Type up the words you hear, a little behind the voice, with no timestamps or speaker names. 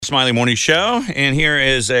Smiley Morning Show, and here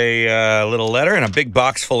is a little letter and a big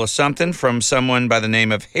box full of something from someone by the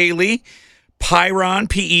name of Haley Peyron,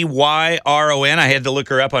 Peyron. I had to look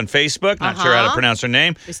her up on Facebook. Not sure how to pronounce her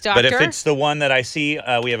name, but if it's the one that I see,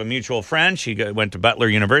 we have a mutual friend. She went to Butler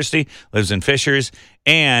University, lives in Fishers,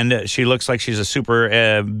 and she looks like she's a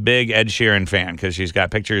super big Ed Sheeran fan because she's got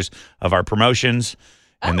pictures of our promotions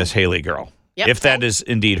and this Haley girl, if that is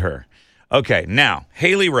indeed her. Okay, now,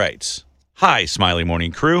 Haley writes, "Hi, Smiley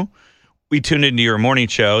Morning Crew. We tuned into your morning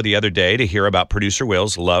show the other day to hear about producer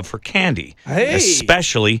Will's love for candy,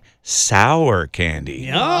 especially sour candy.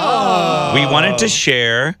 Oh. We wanted to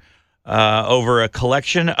share over a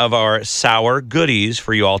collection of our sour goodies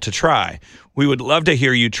for you all to try. We would love to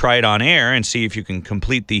hear you try it on air and see if you can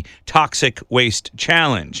complete the toxic waste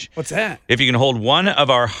challenge. What's that? If you can hold one of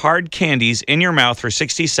our hard candies in your mouth for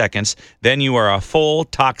 60 seconds, then you are a full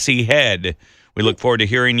Toxie head. We look forward to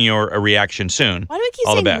hearing your reaction soon. Why do we keep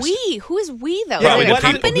All saying we? Who is we, though? Yeah, is it a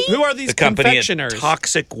company? Who are these the company confectioners?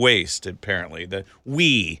 Toxic Waste, apparently.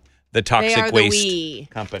 The Toxic Waste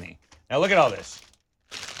Company. Now look at all this.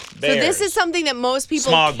 Bears. So this is something that most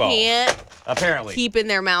people can't apparently keep in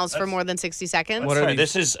their mouths for more than 60 seconds. What are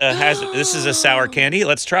this is this is a sour candy.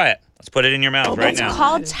 Let's try it. Let's put it in your mouth right now. It's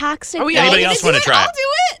called Toxic Waste. Anybody else want to try it? I'll do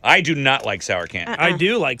it. I do not like sour candy. I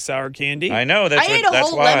do like sour candy. I know. I ate a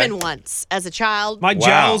whole lemon once as a child. My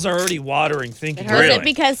jowls are already watering thinking. Was it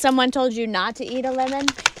because someone told you not to eat a lemon?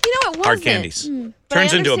 You know, it wasn't. Hard candies.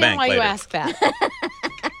 Turns into a bank why later. you ask that.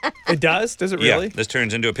 It does? Does it really? Yeah, this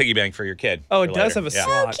turns into a piggy bank for your kid. Oh, it does have a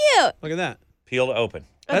slot. So cute. Look at that. Peel to open.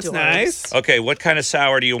 That's nice. Okay, what kind of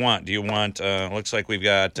sour do you want? Do you want, looks like we've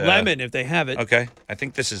got... lemon, if they have it. Okay, I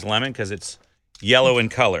think this is lemon because it's yellow in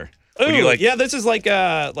color. Ooh, Would you like, yeah, this is like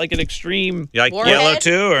an extreme... You like Warhead? yellow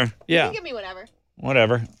too, or? Yeah. You give me whatever.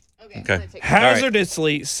 Whatever. Okay.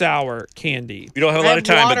 Hazardously sour candy. You don't have a lot of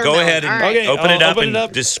time, but go ahead and open it up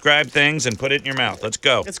and describe things and put it in your mouth. Let's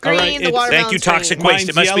go. It's green, right, the watermelon. Thank you, Toxic Waste.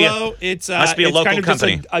 It must yellow. be a local kind of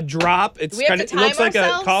company. Just a drop. It's we have kind to of, it looks time like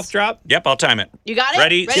ourselves? a cough drop. Yep, I'll time it. You got it?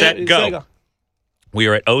 Ready, set, go. We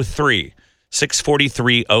are at 03,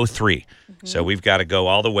 6:43:03. So we've got to go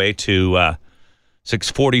all the way to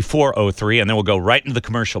 6:44:03, and then we'll go right into the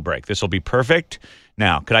commercial break. This will be perfect.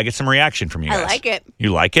 Now, could I get some reaction from you guys? I like it.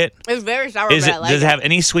 You like it? It's very sour, but I like Does it have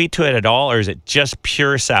any sweet to it at all, or is it just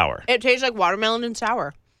pure sour? It tastes like watermelon and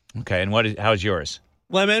sour. Okay, and how's yours?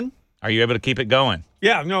 Lemon. Are you able to keep it going?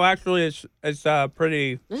 Yeah, no, actually, it's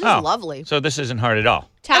pretty... This is lovely. So this isn't hard at all.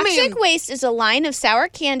 Toxic Waste is a line of sour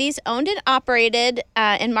candies owned and operated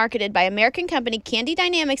and marketed by American company Candy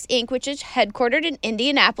Dynamics, Inc., which is headquartered in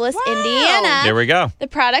Indianapolis, Indiana. There we go. The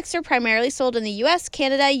products are primarily sold in the U.S.,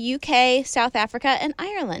 Canada, UK, South Africa, and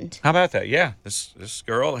Ireland. How about that? Yeah, this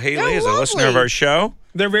girl, Haley, They're is a listener of lovely. our show.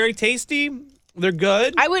 They're very tasty. They're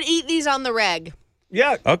good. I would eat these on the reg.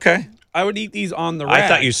 Yeah. Okay. I would eat these on the rag. I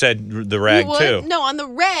thought you said the rag, You would? too. No, on the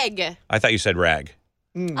reg. I thought you said rag.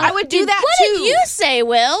 I would do that, What too. did you say,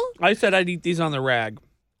 Will? I said I'd eat these on the rag.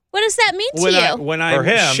 What does that mean to you? When For I'm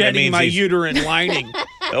him, it shedding means my he's- uterine lining.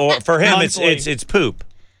 Or for him, Monthly. it's poop.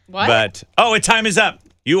 What? But, time is up.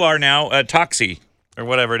 You are now a Toxie, or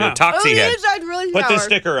whatever it is, Toxie the head. inside's really Put sour. the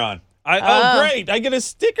sticker on. Great. I get a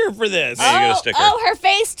sticker for this. There you get a sticker. Oh, her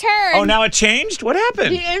face turned. Oh, now it changed? What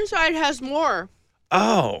happened? The inside has more.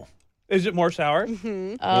 Oh. Is it more sour?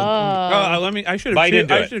 Mm-hmm. I should have Bite chewed,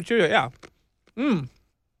 into I it. should have chewed it, yeah. Oh,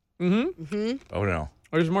 no.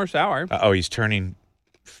 There's more sour. He's turning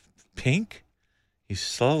pink? He's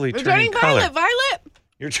slowly It's turning color. violet.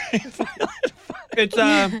 You're turning violet.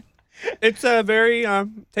 It's very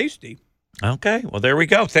tasty. Okay. Well, there we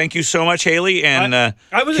go. Thank you so much, Haley, and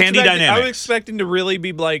Candy Dynamics. I was expecting to really be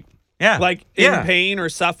in pain or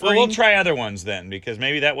suffering. Well, we'll try other ones then, because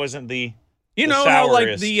maybe that wasn't the You the know how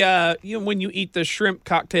sourest. when you eat the shrimp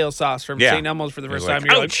cocktail sauce from Yeah. St. Elmo's for the first You're time,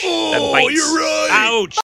 like, you're ouch, like, that oh, bites. you're right. Ouch.